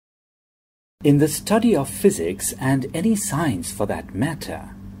In the study of physics, and any science for that matter,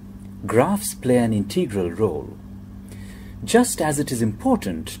 graphs play an integral role. Just as it is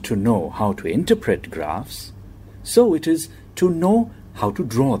important to know how to interpret graphs, so it is to know how to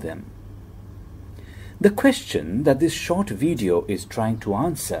draw them. The question that this short video is trying to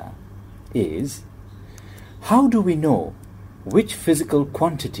answer is, how do we know which physical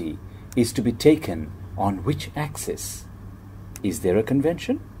quantity is to be taken on which axis? Is there a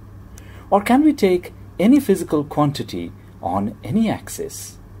convention? Or can we take any physical quantity on any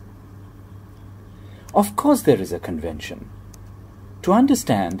axis? Of course there is a convention. To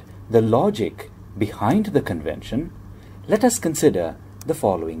understand the logic behind the convention, let us consider the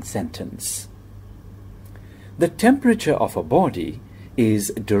following sentence. The temperature of a body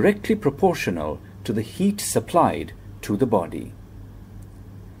is directly proportional to the heat supplied to the body.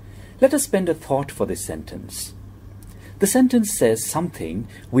 Let us spend a thought for this sentence. The sentence says something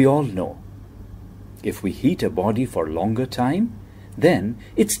we all know. If we heat a body for a longer time, then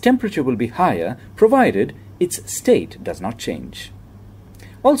its temperature will be higher, provided its state does not change.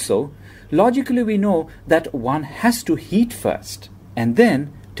 Also, logically we know that one has to heat first, and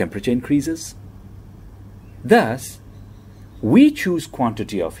then temperature increases. Thus, we choose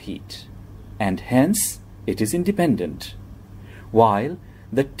quantity of heat, and hence it is independent, while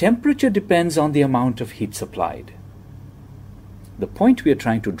the temperature depends on the amount of heat supplied. The point we are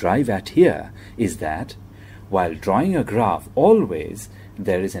trying to drive at here is that while drawing a graph, always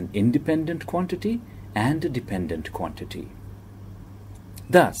there is an independent quantity and a dependent quantity.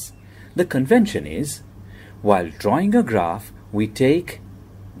 Thus, the convention is, while drawing a graph, we take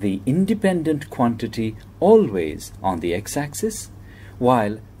the independent quantity always on the x-axis,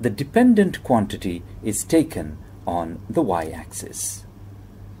 while the dependent quantity is taken on the y-axis.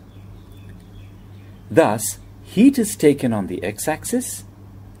 Thus, heat is taken on the x-axis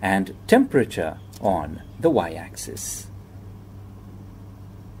and temperature on the y-axis.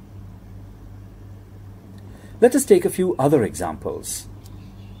 Let us take a few other examples.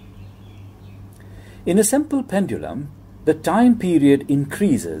 In a simple pendulum, the time period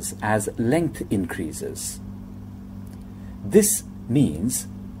increases as length increases. This means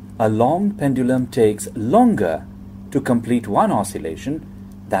a long pendulum takes longer to complete one oscillation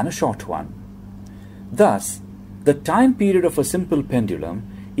than a short one. Thus, the time period of a simple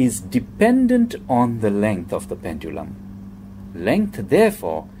pendulum is dependent on the length of the pendulum. Length,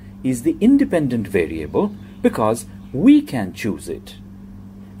 therefore, is the independent variable because we can choose it,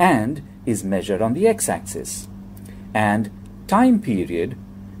 and is measured on the x-axis. And time period,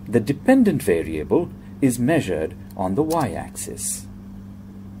 the dependent variable, is measured on the y-axis.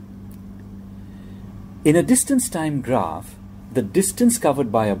 In a distance time graph, the distance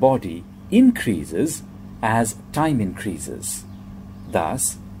covered by a body increases as time increases.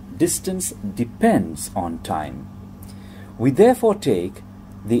 Thus, distance depends on time. We therefore take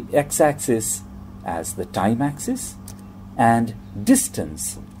the x-axis as the time axis and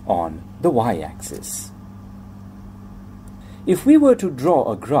distance on the y-axis. If we were to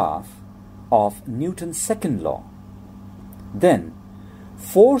draw a graph of Newton's second law, then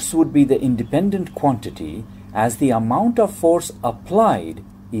force would be the independent quantity, as the amount of force applied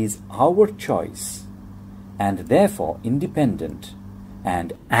is our choice and therefore independent,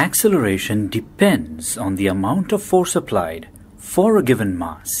 and acceleration depends on the amount of force applied for a given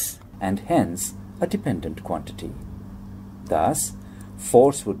mass and hence a dependent quantity. Thus,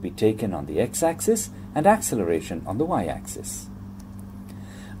 force would be taken on the x-axis and acceleration on the y-axis.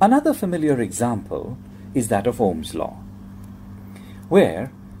 Another familiar example is that of Ohm's law,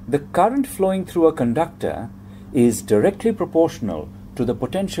 where the current flowing through a conductor is directly proportional to the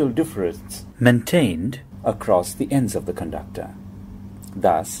potential difference maintained across the ends of the conductor.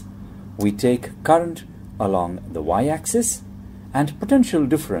 Thus, we take current along the y-axis and potential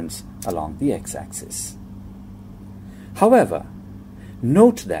difference along the x-axis. However,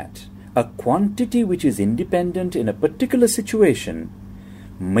 note that a quantity which is independent in a particular situation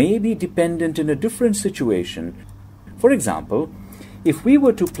may be dependent in a different situation. For example, if we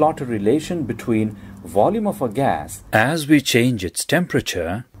were to plot a relation between volume of a gas as we change its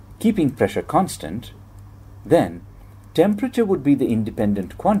temperature, keeping pressure constant, then temperature would be the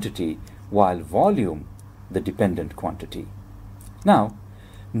independent quantity while volume the dependent quantity. Now,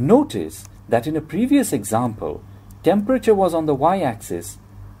 notice that in a previous example, temperature was on the y-axis,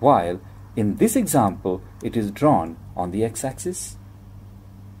 while in this example it is drawn on the x-axis.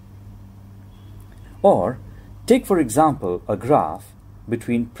 Or, take for example a graph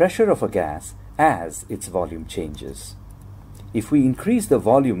between pressure of a gas as its volume changes. If we increase the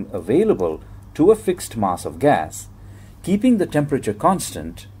volume available to a fixed mass of gas, keeping the temperature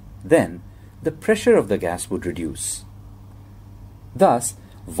constant, then the pressure of the gas would reduce. Thus,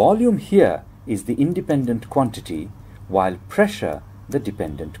 volume here is the independent quantity, while pressure the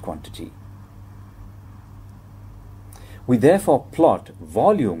dependent quantity. We therefore plot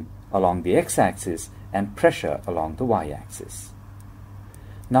volume along the x-axis and pressure along the y-axis.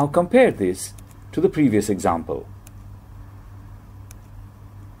 Now compare this to the previous example.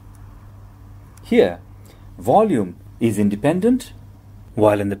 Here, volume is independent,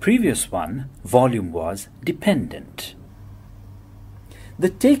 while in the previous one, volume was dependent. The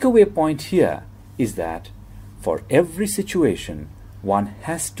takeaway point here is that for every situation, one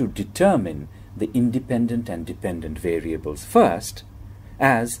has to determine the independent and dependent variables first,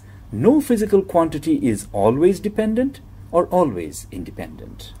 as no physical quantity is always dependent or always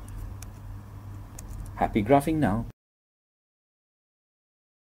independent. Happy graphing now.